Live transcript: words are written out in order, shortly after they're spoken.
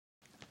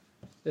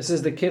This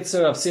is the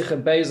Kitzur of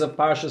Sicha Beis of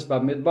Parshas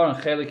Bamidbar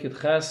and Chelik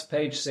Yud Ches,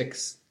 page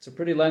 6. It's a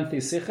pretty lengthy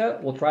Sicha.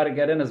 We'll try to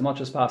get in as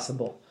much as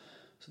possible.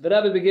 So the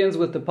Rebbe begins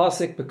with the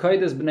pasuk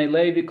B'koides b'nei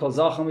Levi kol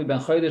zachem ben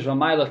chodesh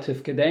v'mayla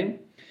tifkedein,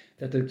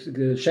 that the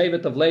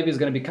Shevet of Levi is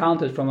going to be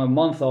counted from a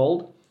month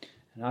old.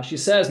 And Rashi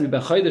says mi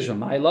ben chodesh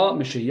v'mayla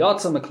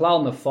mishayatza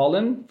meklal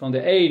nefolim, from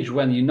the age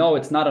when you know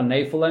it's not a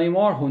nefil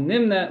anymore. Hu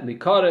nimne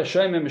likare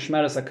shoyme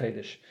mishmeres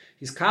hakodesh.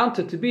 He's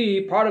counted to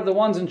be part of the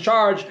ones in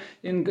charge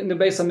in the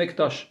Beis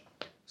HaMikdash.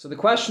 So the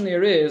question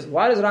here is,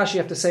 why does Rashi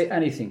have to say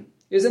anything?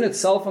 Isn't it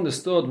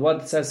self-understood what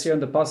it says here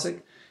in the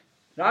pasuk?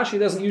 Rashi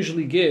doesn't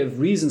usually give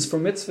reasons for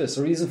mitzvahs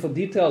or reasons for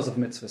details of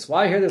mitzvahs.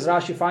 Why here does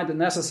Rashi find it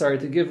necessary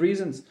to give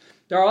reasons?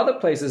 There are other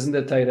places in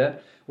the Torah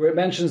where it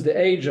mentions the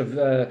age of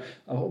Ben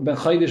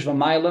Chodesh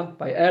V'mayla,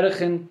 by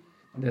Erechin,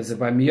 there's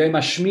by Miyom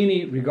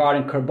Hashmini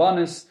regarding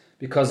Karbanis,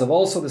 because of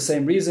also the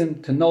same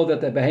reason, to know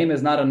that the behemoth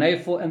is not a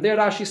nefil, and there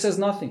Rashi says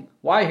nothing.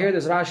 Why here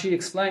does Rashi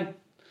explain?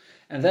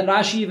 And then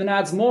Rashi even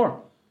adds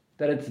more,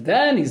 that it's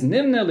then he's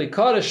nimne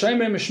likar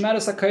shomer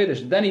mishmeres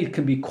hakodesh. Then he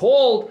can be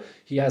called,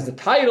 he has the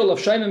title of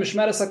shomer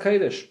mishmeres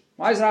hakodesh.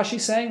 Why is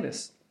Rashi saying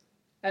this?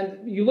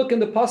 And you look in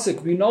the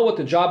pasuk, we know what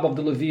the job of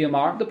the Levium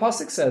are. The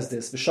pasuk says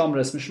this: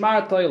 v'shomres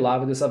mishmartoi,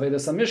 lavedus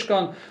avedas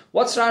hamishkan.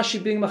 What's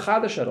Rashi being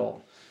machadash at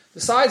all?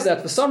 Besides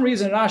that, for some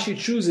reason Rashi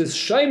chooses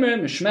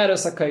shomer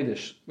mishmeres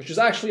hakodesh, which is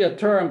actually a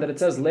term that it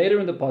says later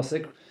in the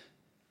pasuk,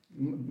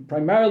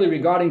 primarily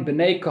regarding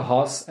bnei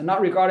kahas and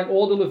not regarding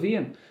all the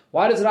Levium.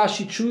 Why does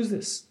Rashi choose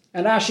this?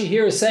 And Rashi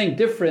here is saying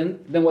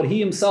different than what he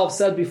himself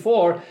said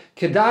before.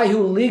 Kedayu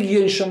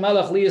ligyin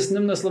shamelach liyas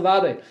nimnas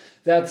levade.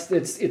 That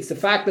it's the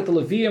fact that the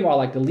Levium are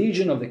like the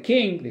legion of the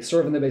king. They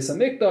serve in the Beis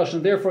HaMikdash,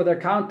 and therefore they're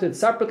counted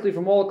separately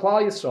from all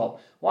Klal Yisrael.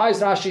 Why is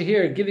Rashi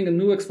here giving a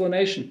new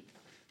explanation?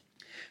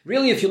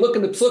 Really, if you look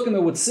in the Psukim,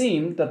 it would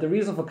seem that the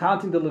reason for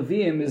counting the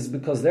Levium is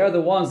because they're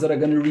the ones that are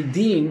going to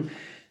redeem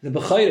the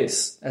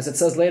Bechayris, as it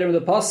says later in the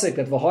pasuk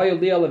that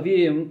V'hoyu li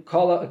Leviim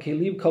kala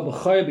akelib kol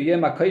b'chayr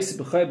b'yem ha'kaisi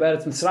b'chayr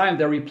b'eretz Mitzrayim.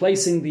 They're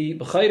replacing the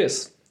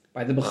Bechayris.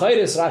 By the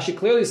Bechayris, Rashi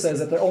clearly says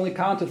that they're only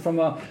counted from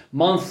a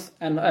month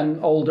and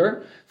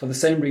older for the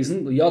same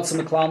reason.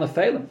 L'yotzim meklal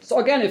nefelim. So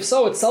again, if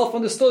so, it's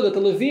self-understood that the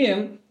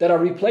Leviim that are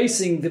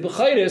replacing the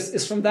Bechayris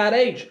is from that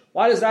age.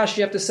 Why does Rashi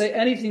have to say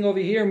anything over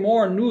here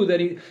more new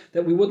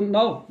that we wouldn't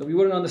know, that we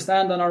wouldn't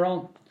understand on our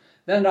own?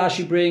 Then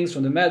Rashi brings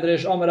from the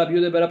Medrash, Omer Rab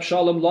Yehuda ber Rab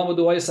Shalom,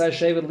 Lamudu Oisai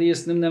Shevet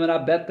Liyas Nimnem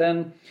Rab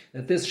Beten,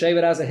 that this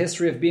Shevet has a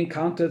history of being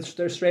counted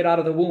straight out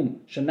of the womb.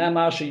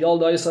 Shenemar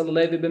Sheyolda Yisrael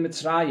Levi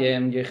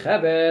b'Mitzrayim,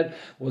 Yecheved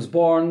was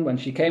born when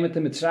she came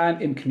into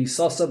Mitzrayim, in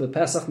Knisasa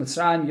b'Pesach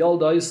Mitzrayim,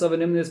 Yolda Yisrael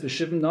v'Nimnis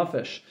b'Shivim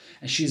Nofesh.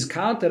 And she's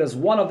counted as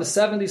one of the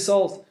 70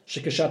 souls.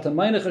 Shekeshat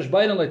HaMeinach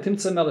Eshbayden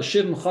le'timtzem el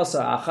Shivim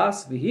Chasa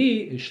Achas,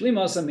 v'hi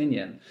Ishlimas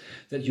HaMinyan.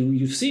 That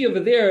you see over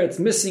there, it's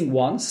missing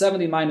 1,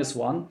 70 minus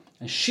 1,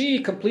 and she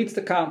completes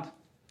the count.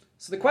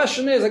 So the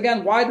question is,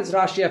 again, why does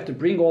Rashi have to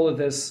bring all of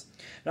this?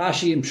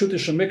 Rashi in Pshuta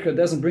Shemikra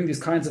doesn't bring these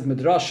kinds of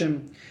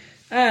midrashim.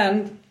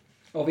 And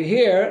over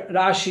here,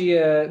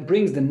 Rashi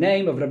brings the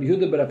name of Rabbi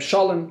Yehuda ber Rab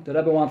Shalom. The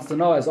Rebbe wants to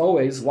know, as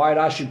always, why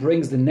Rashi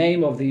brings the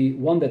name of the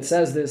one that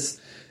says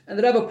this. And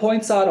the Rebbe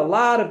points out a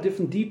lot of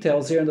different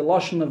details here in the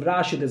Lashon of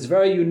Rashi that's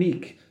very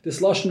unique. This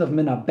Lashon of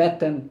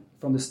Minabeten,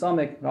 from the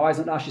stomach. Why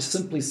doesn't Rashi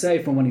simply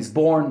say from when he's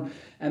born?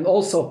 And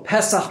also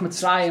Pesach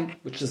Mitzrayim,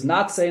 which does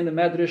not say in the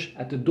Medrash,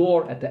 at the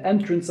door, at the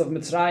entrance of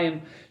Mitzrayim.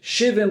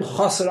 Shivim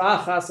Chaser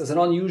Achas is an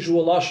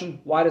unusual Lashon.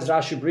 Why does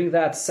Rashi bring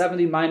that?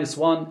 70 minus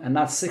 1 and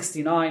not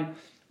 69.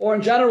 Or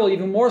in general,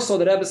 even more so,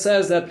 the Rebbe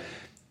says that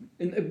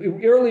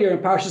earlier in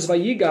Parshas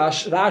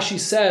Vayigash, Rashi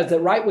says that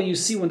right when the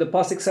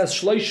pasuk says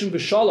Shloishim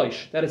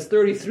b'Shalosh, that it's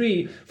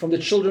 33 from the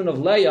children of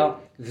Leah,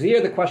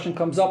 there the question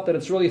comes up that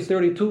it's really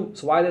 32.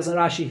 So why doesn't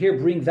Rashi here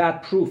bring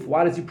that proof?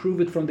 Why does he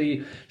prove it from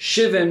the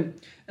Shivim?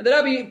 And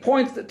the Rebbe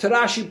points to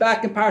Rashi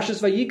back in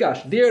Parshas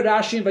Vayigash. There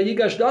Rashi in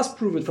Vayigash does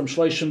prove it from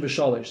Shloishim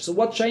b'Shalosh. So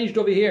what changed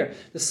over here?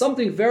 There's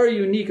something very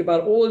unique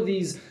about all of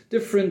these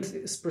different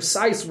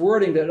precise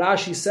wording that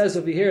Rashi says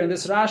over here in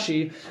this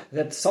Rashi,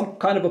 that's some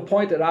kind of a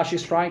point that Rashi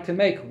is trying to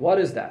make. What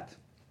is that?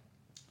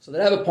 So the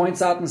Rebbe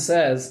points out and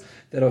says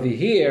that over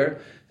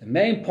here, the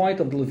main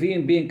point of the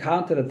Leviim being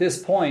counted at this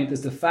point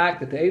is the fact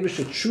that the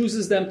Eibusha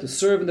chooses them to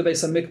serve in the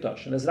Beis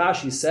HaMikdash. And as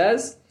Rashi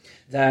says,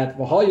 that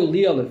V'hoyu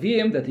li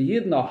Leviim, that the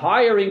Yidden are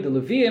hiring the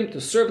Leviim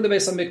to serve in the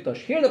Beis HaMikdash.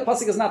 Here the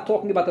pasuk is not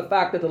talking about the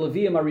fact that the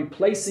Leviim are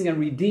replacing and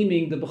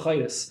redeeming the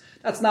Bechayris.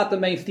 That's not the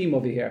main theme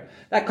over here.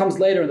 That comes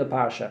later in the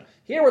parsha.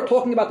 Here we're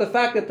talking about the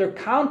fact that they're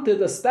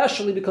counted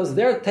especially because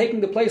they're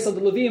taking the place of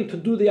the Leviim to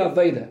do the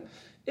Aveda.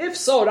 If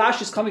so,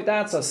 Rashi is coming to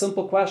answer a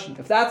simple question.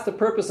 If that's the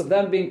purpose of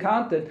them being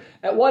counted,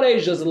 at what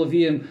age does the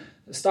Leviim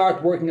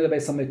start working in the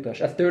Beis HaMikdash?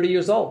 At 30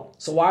 years old.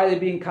 So why are they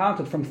being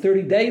counted from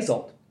 30 days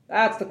old?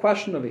 That's the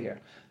question over here.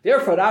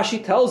 Therefore,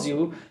 Rashi tells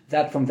you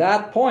that from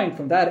that point,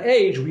 from that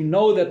age, we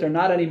know that they're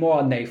not anymore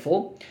a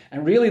nefil,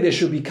 and really they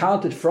should be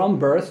counted from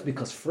birth,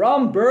 because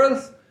from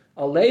birth,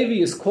 a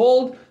Levi is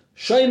called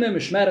Shoyme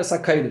Mishmeres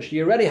HaKodesh.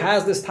 He already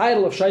has this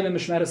title of Shoyme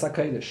Mishmeres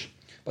HaKodesh.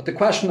 But the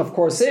question, of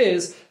course,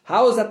 is,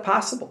 how is that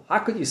possible? How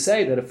could you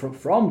say that if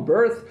from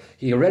birth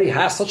he already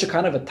has such a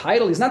kind of a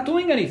title? He's not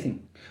doing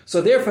anything.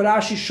 So therefore,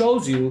 Rashi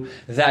shows you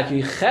that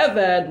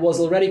Yecheved was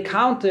already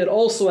counted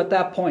also at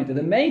that point. And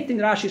the main thing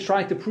Rashi is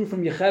trying to prove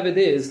from Yecheved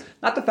is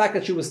not the fact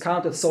that she was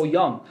counted so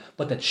young,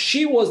 but that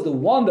she was the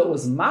one that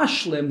was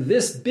mashlim,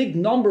 this big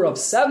number of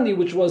 70,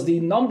 which was the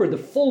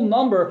full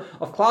number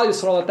of Klal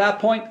Yisrael at that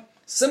point.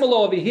 Similar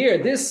over here,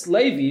 this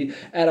Levi,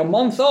 at a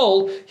month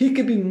old, he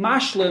could be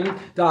mashlim,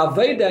 the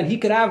Aveda, and he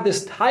could have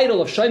this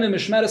title of Shemim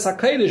Mishmeres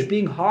HaKodesh,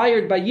 being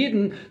hired by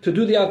Yidden to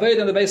do the Aveda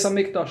in the Beis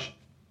HaMikdash.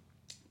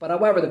 But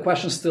however, the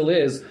question still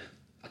is,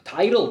 a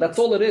title, that's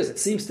all it is. It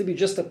seems to be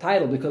just a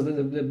title, because the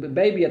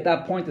baby at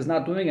that point is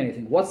not doing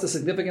anything. What's the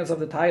significance of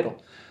the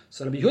title?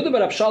 So Rabbi Yehuda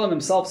bar Abshalom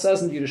himself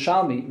says in the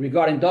Yerushalmi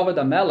regarding David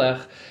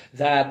HaMelech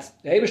that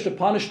the Eibishter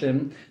punished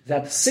him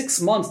that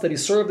 6 months that he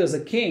served as a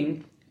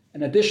king,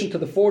 in addition to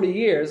the 40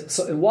 years,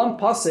 so in one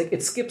pasuk,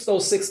 it skips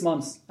those 6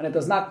 months, and it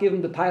does not give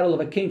him the title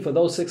of a king for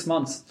those 6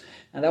 months.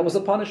 And that was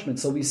a punishment.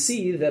 So we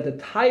see that the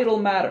title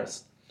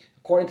matters,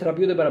 according to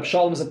Rabbi Yehuda bar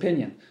Abshalom's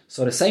opinion.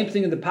 So the same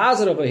thing in the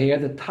positive over here,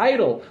 the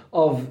title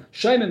of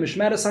Shemim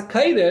Mishmeres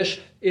HaKodesh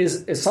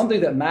is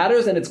something that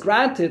matters, and it's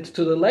granted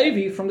to the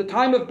Levi from the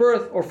time of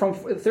birth, or from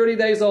 30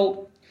 days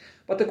old.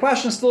 But the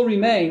question still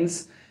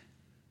remains,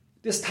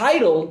 this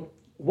title,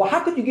 well,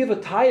 how could you give a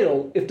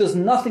title if there's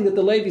nothing that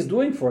the Levi is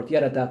doing for it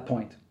yet at that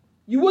point?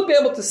 You would be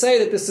able to say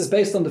that this is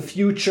based on the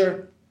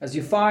future, as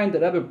you find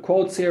that Rebbe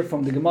quotes here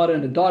from the Gemara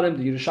and the Darim,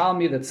 the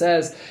Yerushalmi, that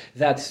says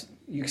that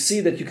you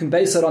see that you can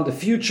base it on the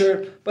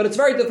future, but it's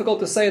very difficult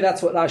to say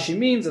that's what Rashi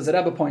means, as the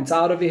Rebbe points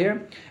out over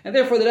here. And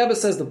therefore the Rebbe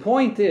says the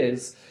point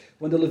is,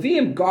 when the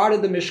Leviim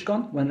guarded the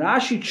Mishkan, when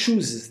Rashi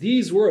chooses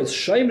these words,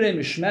 Shemrei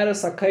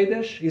Mishmeres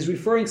HaKodesh, he's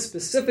referring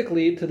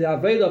specifically to the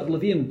Aveda of the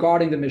Leviim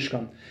guarding the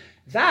Mishkan.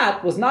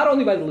 That was not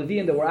only by the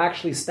Leviim that were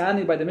actually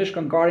standing by the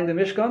Mishkan, guarding the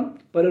Mishkan,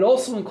 but it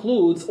also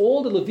includes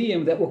all the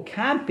Leviim that were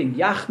camping,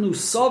 Yachnu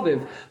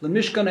Soviv, the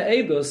Mishkan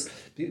Eidus.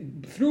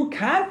 Through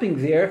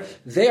camping there,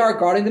 they are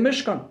guarding the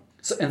Mishkan.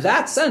 So in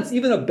that sense,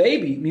 even a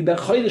baby, Miben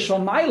Chodesh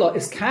Maila,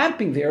 is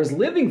camping there, is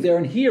living there,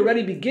 and he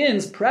already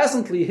begins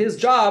presently his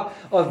job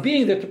of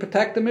being there to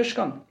protect the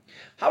Mishkan.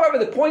 However,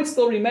 the point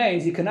still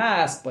remains, you can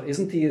ask, but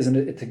isn't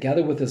it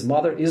together with his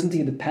mother? Isn't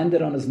he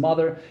dependent on his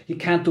mother? He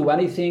can't do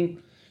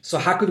anything. So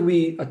how could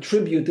we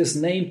attribute this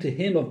name to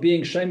him of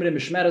being Shemrei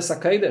Mishmeres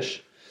HaKodesh?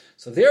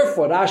 So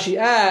therefore, Rashi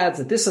adds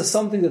that this is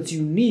something that's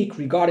unique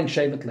regarding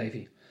Shevet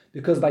Levi.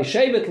 Because by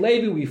Shevet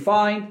Levi we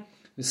find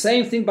the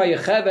same thing by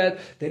Yecheved,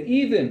 that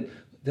even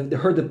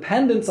her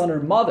dependence on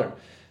her mother,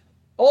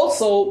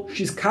 also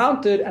she's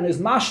counted and is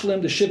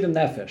mashlim the Shivim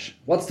Nefesh.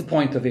 What's the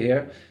point over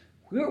here?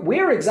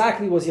 Where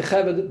exactly was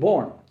Yecheved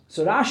born?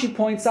 So Rashi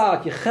points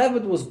out,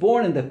 Yecheved was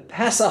born in the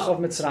Pesach of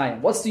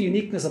Mitzrayim. What's the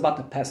uniqueness about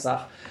the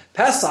Pesach?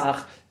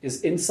 Pesach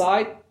is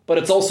inside, but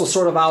it's also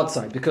sort of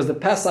outside, because the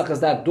Pesach is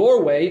that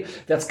doorway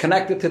that's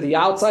connected to the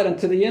outside and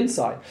to the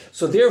inside.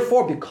 So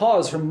therefore,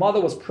 because her mother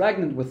was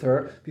pregnant with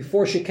her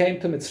before she came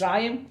to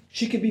Mitzrayim,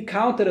 she could be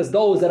counted as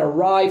those that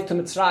arrived to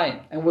Mitzrayim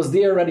and was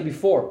there already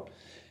before.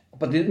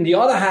 But on the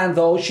other hand,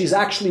 though, she's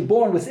actually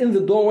born within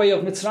the doorway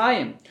of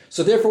Mitzrayim.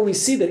 So therefore we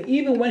see that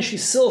even when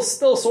she's still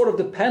sort of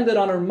dependent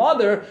on her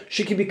mother,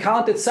 she can be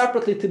counted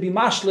separately to be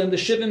mashlim, the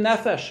Shivim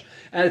Nefesh.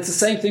 And it's the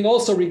same thing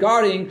also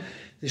regarding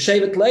the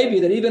Shevet Levi,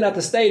 that even at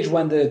the stage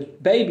when the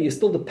baby is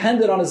still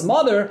dependent on his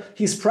mother,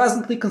 he's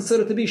presently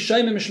considered to be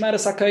Shemim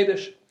Mishmeres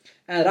HaKodesh.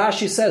 And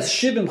Rashi says,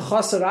 Shivim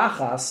Chaser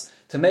Achas,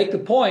 to make the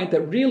point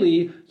that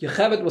really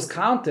Yecheved was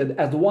counted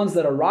as the ones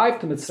that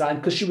arrived to Mitzrayim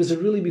because she was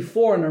really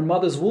before in her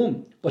mother's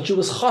womb. But she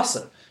was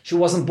Chaser. She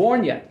wasn't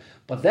born yet.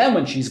 But then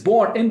when she's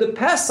born in the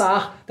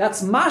Pesach,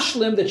 that's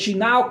Mashlim, that she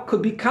now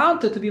could be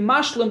counted to be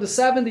Mashlim, the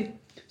 70.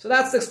 So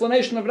that's the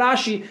explanation of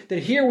Rashi, that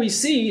here we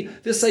see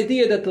this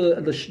idea that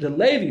the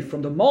Levi,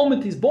 from the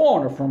moment he's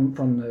born, or from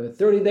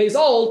 30 days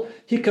old,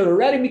 he could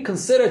already be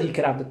considered, he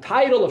could have the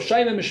title of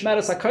Shemim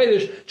Mishmeres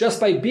HaKodesh just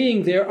by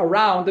being there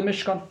around the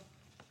Mishkan.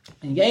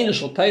 In Yein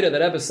Shel Torah, the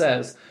Rebbe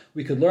says,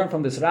 we could learn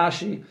from this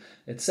Rashi,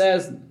 it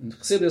says in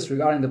Chassidus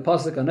regarding the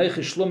pasuk Anochi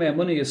Shlumei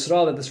Amuni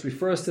Yisrael, that this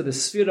refers to the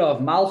Sfira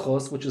of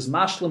Malchus, which is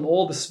Mashlim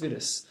all the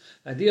Sfiras.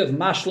 The idea of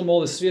Mashlim all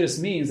the Sfiras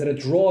means that it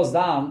draws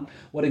down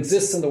what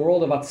exists in the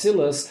world of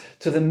Atzilus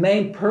to the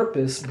main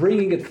purpose,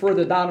 bringing it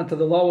further down into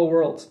the lower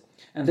world.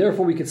 And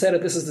therefore we could say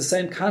that this is the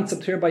same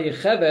concept here by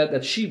Yecheved,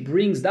 that she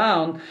brings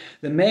down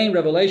the main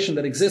revelation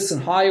that exists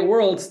in higher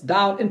worlds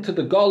down into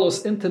the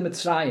Golos, into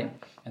Mitzrayim.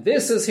 And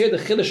this is here the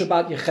Chiddush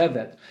about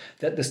Yecheved,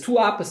 that there's two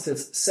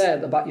opposites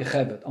said about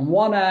Yecheved. On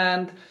one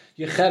hand,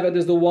 Yecheved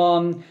is the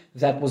one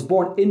that was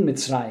born in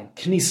Mitzrayim,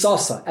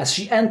 Knisasa, as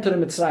she entered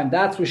Mitzrayim,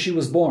 that's where she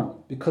was born,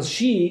 because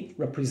she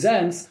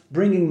represents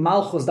bringing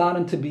Malchus down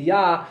into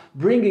Biyah,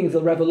 bringing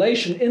the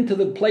revelation into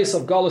the place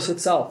of Golus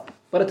itself.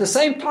 But at the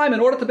same time, in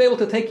order to be able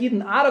to take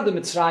Yidden out of the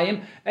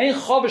Mitzrayim,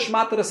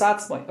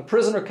 a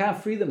prisoner can't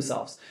free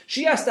themselves.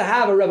 She has to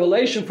have a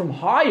revelation from a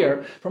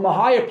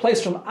higher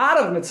place, from out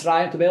of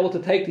Mitzrayim, to be able to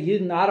take the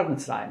Yidden out of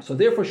Mitzrayim. So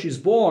therefore she's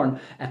born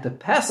at the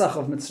Pesach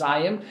of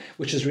Mitzrayim,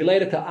 which is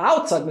related to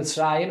outside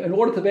Mitzrayim, in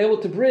order to be able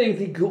to bring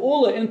the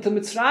Geula into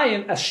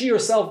Mitzrayim, as she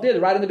herself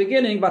did right in the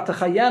beginning.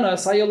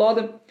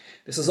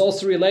 This is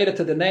also related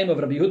to the name of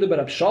Rabbi Yehuda bar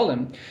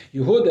Abshalom.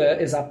 Yehuda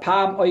is a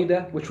Pam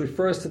Oida, which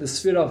refers to the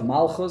sphere of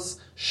Malchus.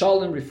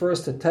 Shalom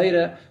refers to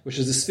Teira, which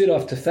is the sphere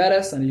of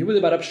Teferes. And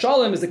Yehuda bar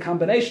Abshalom is the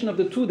combination of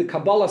the two, the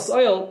Kabbalas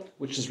oil,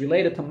 which is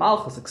related to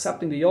Malchus,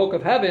 accepting the yoke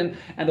of heaven,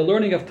 and the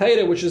learning of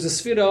Teira, which is the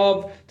sphere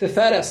of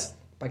Teferes.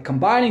 By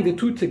combining the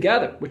two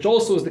together, which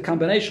also is the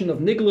combination of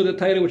Nigla the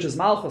Teira, which is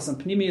Malchus, and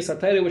Pnimius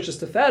HaTeira, which is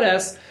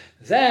Teferes,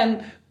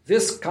 then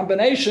this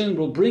combination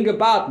will bring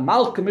about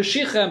Malka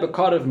Meshicha and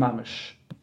Bekarev Mamish.